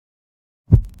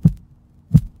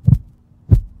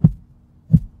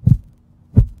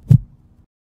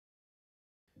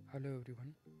Hello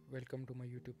everyone, welcome to my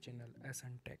YouTube channel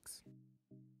Techs.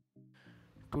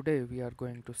 Today we are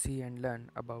going to see and learn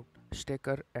about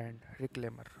stacker and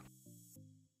reclaimer.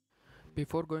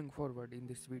 Before going forward in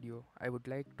this video, I would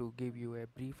like to give you a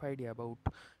brief idea about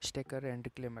stacker and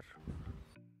reclaimer.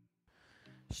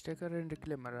 Stacker and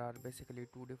reclaimer are basically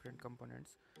two different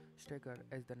components. Stacker,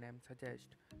 as the name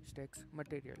suggests, stacks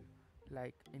material.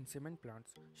 Like in cement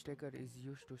plants, stacker is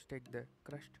used to stack the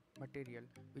crushed material,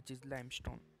 which is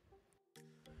limestone.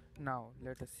 Now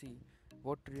let us see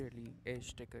what really a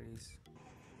stacker is.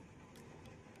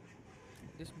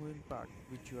 This moving part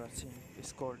which you are seeing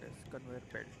is called as conveyor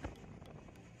belt,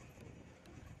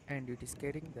 and it is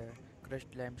carrying the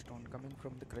crushed limestone coming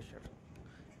from the crusher.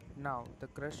 Now the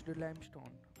crushed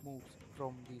limestone moves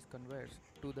from these conveyors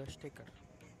to the stacker.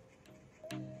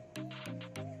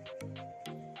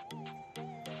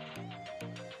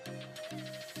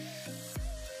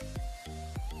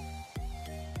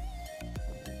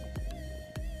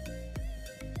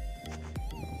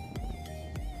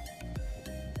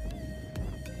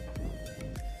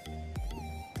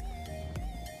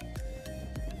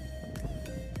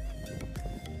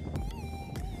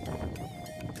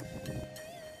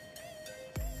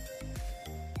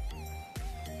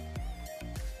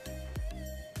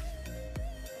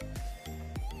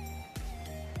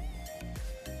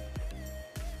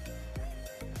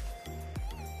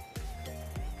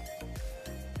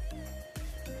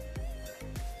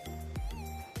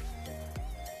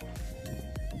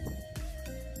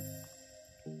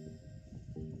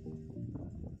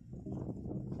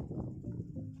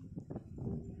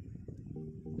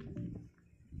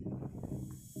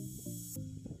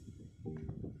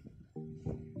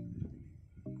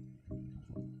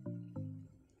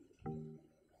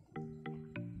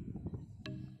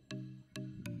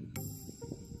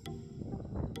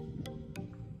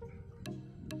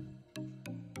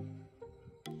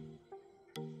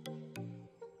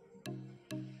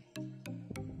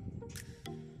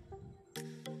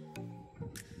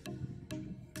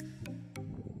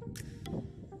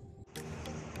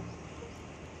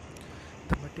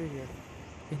 The material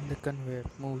in the conveyor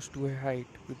moves to a height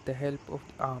with the help of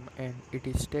the arm, and it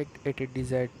is stacked at a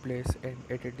desired place and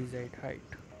at a desired height.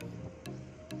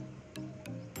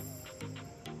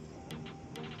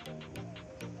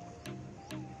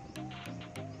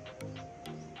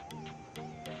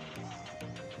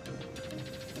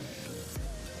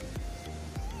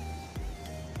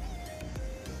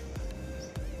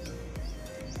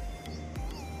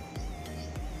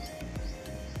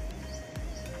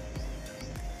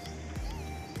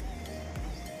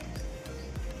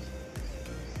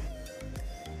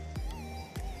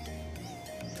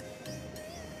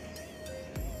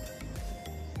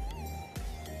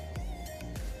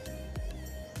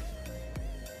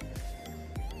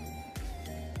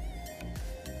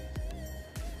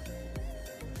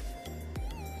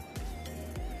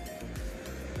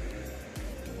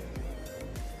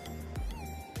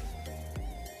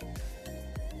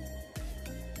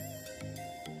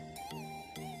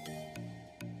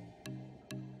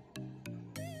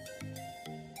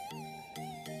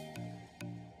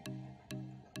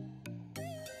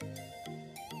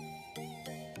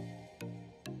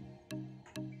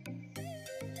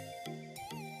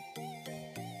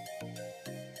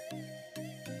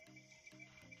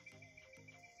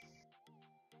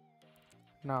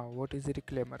 Now, what is a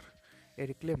reclaimer? A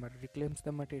reclaimer reclaims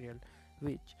the material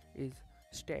which is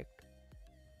stacked.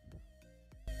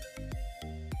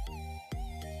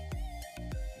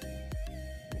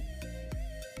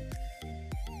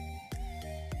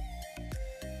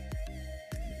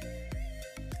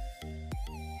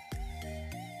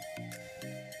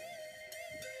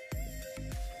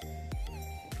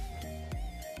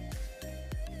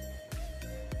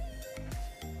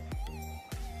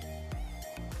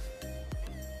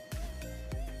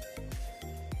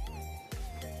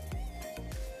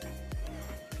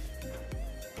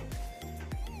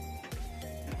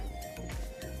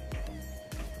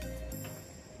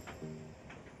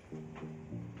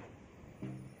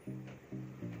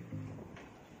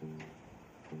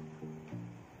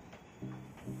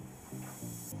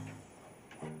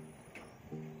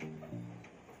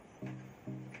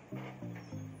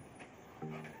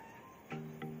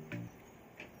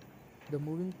 The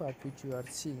moving part which you are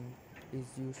seeing is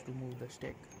used to move the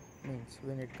stack. Means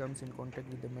when it comes in contact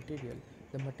with the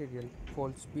material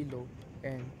falls below,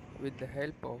 and with the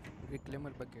help of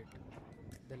reclaimer bucket,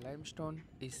 the limestone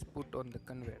is put on the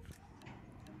conveyor,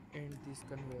 and this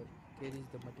conveyor carries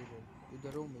the material to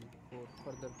the raw mill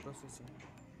for further processing.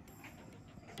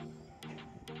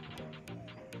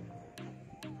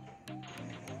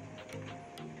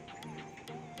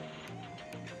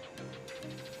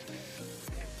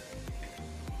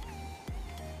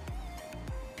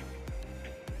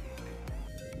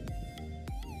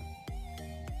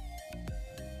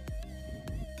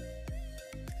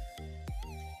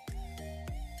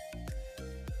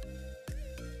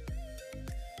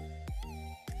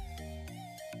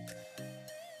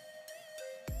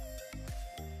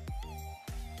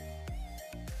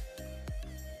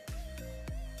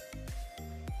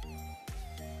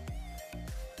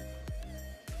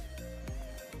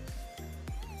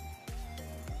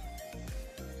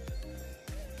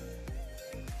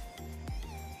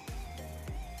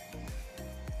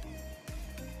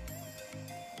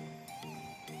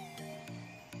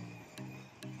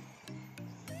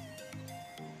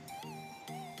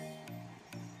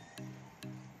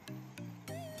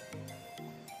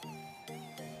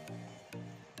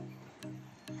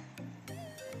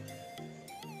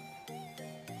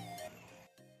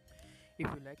 If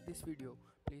you like this video,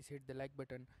 please hit the like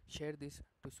button, share this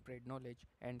to spread knowledge,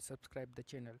 and subscribe the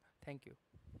channel. Thank you.